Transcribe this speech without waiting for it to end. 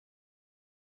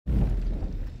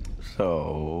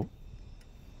So,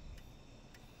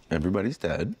 everybody's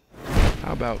dead.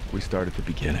 How about we start at the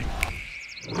beginning?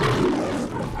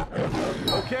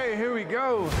 Okay, here we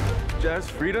go. Jess,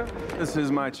 Frida, this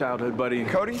is my childhood buddy,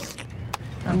 Cody.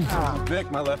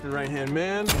 Vic, my left and right hand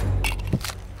man.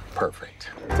 Perfect.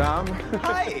 Tom.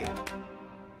 Hi.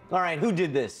 All right, who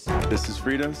did this? This is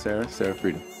Frida, Sarah,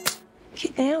 Frida.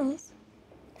 Cute nails.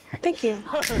 Thank you.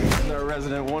 This is our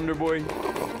resident wonder boy,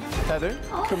 Heather,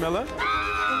 Camilla.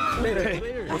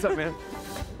 Hey, what's up, man?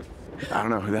 I don't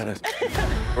know who that is.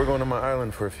 We're going to my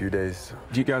island for a few days.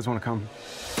 Do you guys want to come?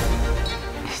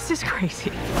 This is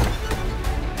crazy.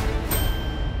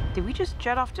 Did we just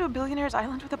jet off to a billionaire's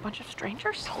island with a bunch of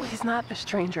strangers? Oh, he's not a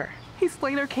stranger. He's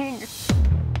Slater King.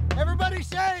 Everybody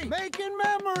say, making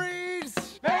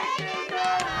memories! Making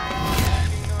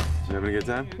memories! You having a good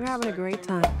time? We're having a great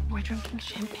time. We're drinking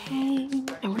champagne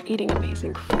and we're eating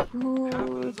amazing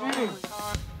food.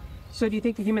 So do you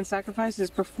think the human sacrifice is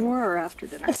before or after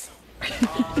dinner?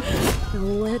 The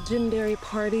legendary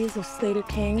parties of Slater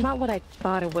King. Not what I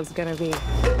thought it was gonna be.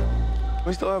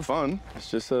 We still have fun. It's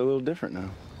just a little different now.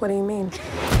 What do you mean?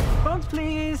 Phones,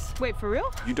 please. Wait, for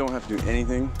real? You don't have to do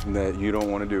anything that you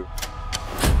don't want to do.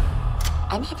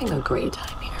 I'm having a great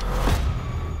time here.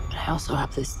 But I also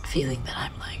have this feeling that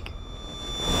I'm like,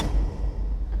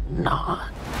 not.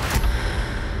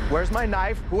 Where's my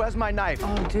knife? Who has my knife?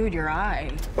 Oh, dude, your eye.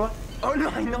 What? Oh, no,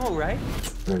 I know, right?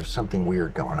 There's something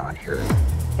weird going on here.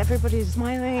 Everybody's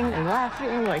smiling and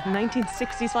laughing like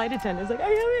 1960s flight attendants. Like,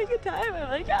 are you having a good time? I'm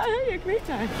like, yeah, I'm having a great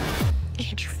time.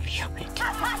 Can't you feel it?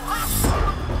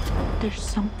 There's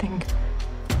something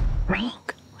wrong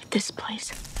with this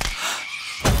place.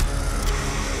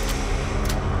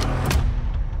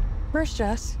 Where's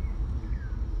Jess?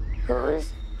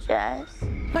 Who's Jess?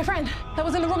 My friend that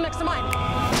was in the room next to mine.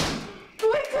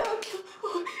 Wake up!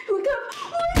 Wake up!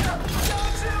 Wake up!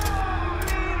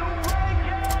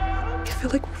 I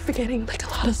feel like we're forgetting like a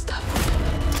lot of stuff.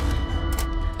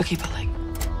 Okay, but like,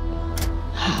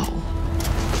 how?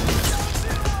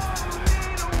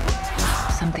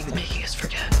 Something's making us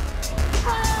forget.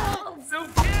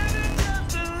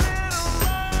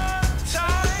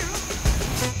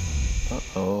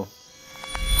 Uh-oh.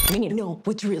 We need to know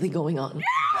what's really going on.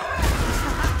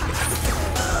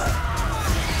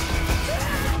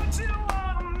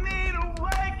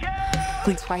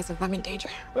 Please, Spice, I'm in danger.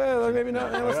 Well, maybe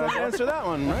not. Let's not answer that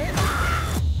one, right?